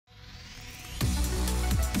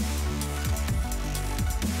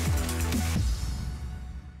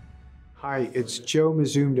Hi, it's Joe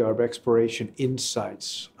Mazumdar of Exploration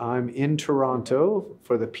Insights. I'm in Toronto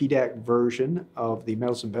for the PDAC version of the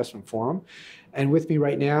Metals Investment Forum. And with me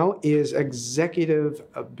right now is Executive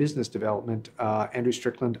of Business Development, Andrew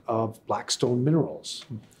Strickland of Blackstone Minerals.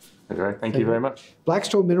 Okay, thank you very much.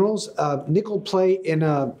 Blackstone Minerals, nickel play in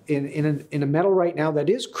a metal right now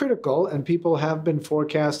that is critical, and people have been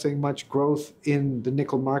forecasting much growth in the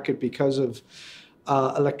nickel market because of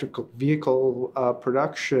electric vehicle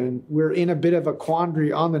production. We're in a bit of a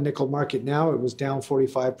quandary on the nickel market now. It was down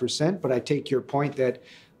 45%, but I take your point that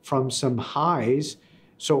from some highs.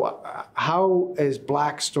 So how is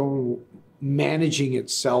Blackstone managing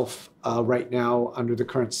itself right now under the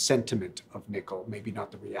current sentiment of nickel, maybe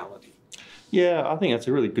not the reality? Yeah, I think that's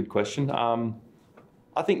a really good question.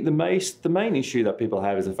 I think the main issue that people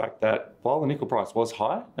have is the fact that while the nickel price was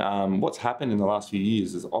high, what's happened in the last few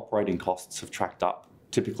years is operating costs have tracked up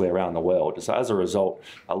typically around the world. So as a result,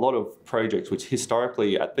 a lot of projects which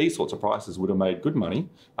historically at these sorts of prices would have made good money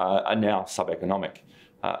are now sub-economic.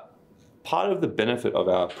 Part of the benefit of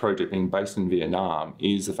our project being based in Vietnam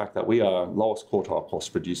is the fact that we are lowest quartile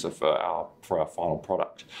cost producer for our final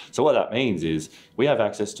product. So what that means is we have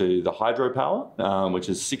access to the hydropower, which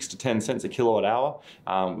is 6 to 10 cents a kilowatt hour,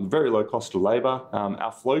 very low cost of labour.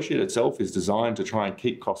 Our flow sheet itself is designed to try and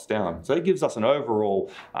keep costs down. So it gives us an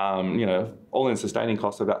overall, all-in sustaining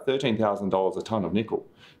cost of about $13,000 a tonne of nickel,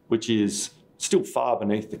 which is still far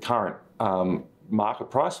beneath the current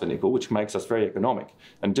market price for nickel, which makes us very economic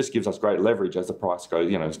and just gives us great leverage as the price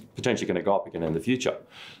goes, is potentially going to go up again in the future.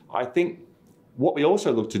 I think what we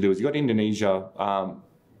also look to do is you've got Indonesia.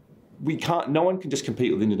 No one can just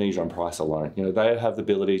compete with Indonesia on price alone. They have the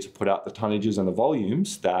ability to put out the tonnages and the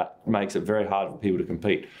volumes that makes it very hard for people to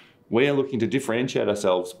compete. We're looking to differentiate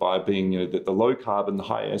ourselves by being the low carbon, the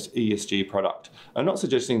high ESG product. I'm not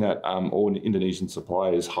suggesting that all Indonesian supply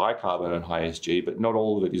is high carbon and high ESG, but not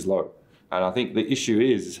all of it is low. And I think the issue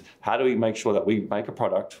is how do we make sure that we make a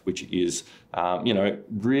product which is,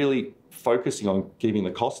 really focusing on keeping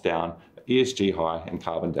the cost down, ESG high and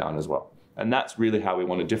carbon down as well. And that's really how we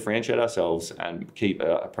want to differentiate ourselves and keep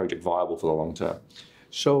a project viable for the long term.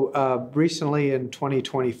 So recently in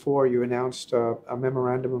 2024, you announced a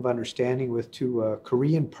memorandum of understanding with two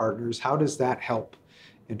Korean partners. How does that help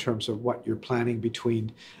in terms of what you're planning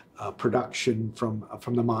between production from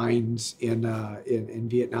the mines in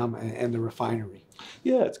Vietnam and the refinery?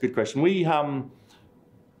 Yeah, it's a good question.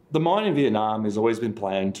 The mine in Vietnam has always been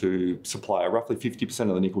planned to supply roughly 50%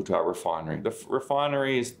 of the nickel to our refinery. The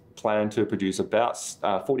refinery is planned to produce about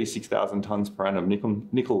 46,000 tonnes per annum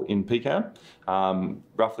nickel in PCAM,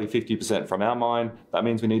 roughly 50% from our mine. That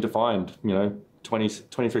means we need to find,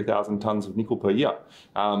 23,000 tonnes of nickel per year.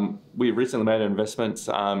 We recently made investments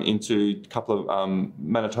into a couple of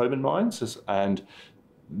Manitoban mines, and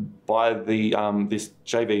by this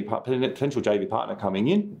potential JV partner coming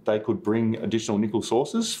in, they could bring additional nickel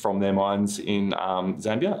sources from their mines in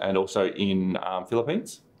Zambia and also in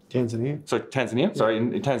Philippines. Tanzania. So Tanzania, yeah. Sorry,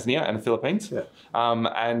 in Tanzania and the Philippines. Yeah.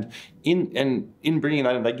 And in bringing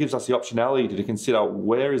that in, that gives us the optionality to consider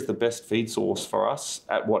where is the best feed source for us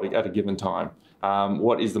at a given time.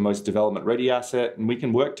 What is the most development ready asset, and we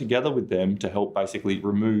can work together with them to help basically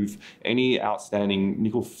remove any outstanding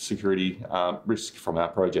nickel security risk from our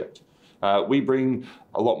project. We bring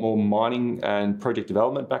a lot more mining and project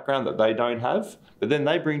development background that they don't have, but then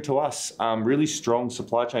they bring to us really strong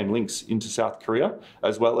supply chain links into South Korea,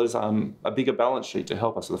 as well as a bigger balance sheet to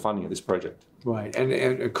help us with the funding of this project. Right,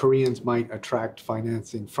 and Koreans might attract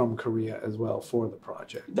financing from Korea as well for the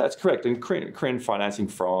project. That's correct, and Korean financing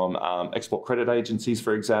from export credit agencies,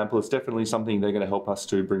 for example, is definitely something they're going to help us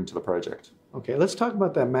to bring to the project. Okay, let's talk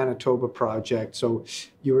about that Manitoba project. So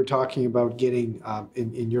you were talking about getting,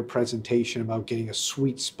 in your presentation, about getting a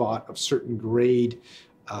sweet spot of certain grade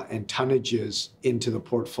and tonnages into the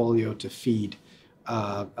portfolio to feed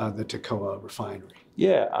the Toccoa refinery.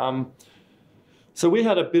 Yeah. So we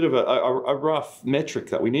had a bit of a rough metric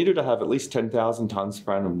that we needed to have at least 10,000 tonnes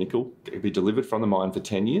per annum of nickel be delivered from the mine for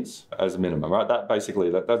 10 years as a minimum, right?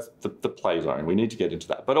 That's the play zone. We need to get into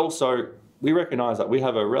that. But also, we recognise that we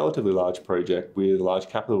have a relatively large project with large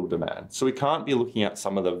capital demand. So we can't be looking at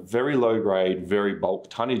some of the very low grade, very bulk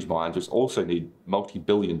tonnage mines, which also need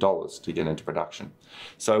multi-billion dollars to get into production.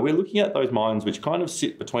 So we're looking at those mines which kind of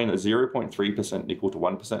sit between a 0.3% nickel to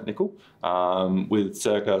 1% nickel, with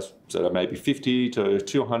circa maybe 50 to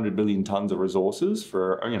 200 million tonnes of resources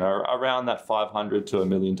for around that 500 to 1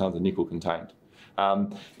 million tonnes of nickel contained.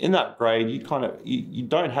 In that grade, you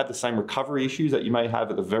don't have the same recovery issues that you may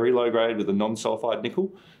have at the very low grade with the non-sulfide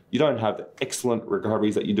nickel. you don't have the excellent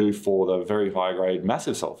recoveries that you do for the very high grade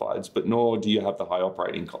massive sulfides, but nor do you have the high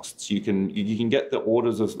operating costs. You can get the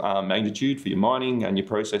orders of magnitude for your mining and your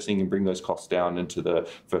processing and bring those costs down into the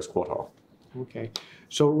first quartile. Okay.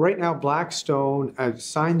 So right now, Blackstone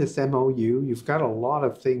signed this MOU. You've got a lot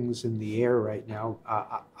of things in the air right now.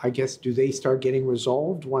 I guess, do they start getting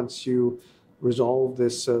resolved once you resolve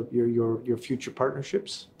this, your future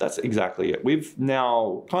partnerships? That's exactly it. We've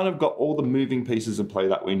now kind of got all the moving pieces in play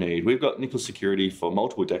that we need. We've got nickel security for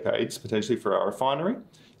multiple decades, potentially for our refinery.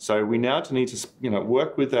 So we now need to,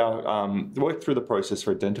 work with work through the process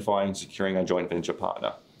for identifying and securing a joint venture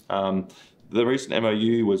partner. The recent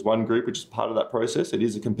MOU was one group which is part of that process. It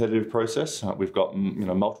is a competitive process. We've got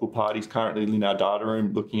multiple parties currently in our data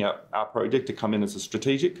room looking at our project to come in as a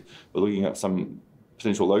strategic. We're looking at some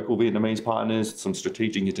potential local Vietnamese partners, some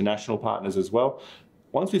strategic international partners as well.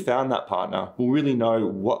 Once we've found that partner, we'll really know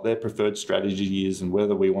what their preferred strategy is and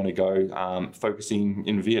whether we want to go focusing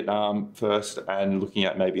in Vietnam first and looking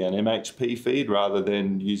at maybe an MHP feed rather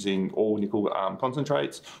than using all nickel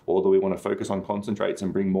concentrates, or do we want to focus on concentrates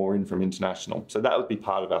and bring more in from international. So that would be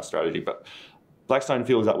part of our strategy. But Blackstone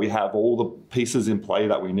feels that we have all the pieces in play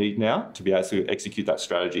that we need now to be able to execute that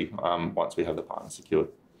strategy once we have the partner secured.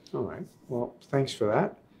 All right. Well, thanks for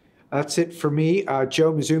that. That's it for me.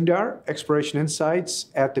 Joe Mazumdar, Exploration Insights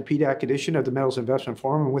at the PDAC edition of the Metals Investment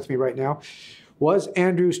Forum. And with me right now was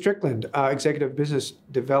Andrew Strickland, Executive Business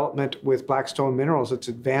Development with Blackstone Minerals. It's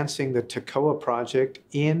advancing the Tacoa project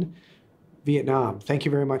in Vietnam. Thank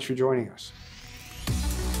you very much for joining us.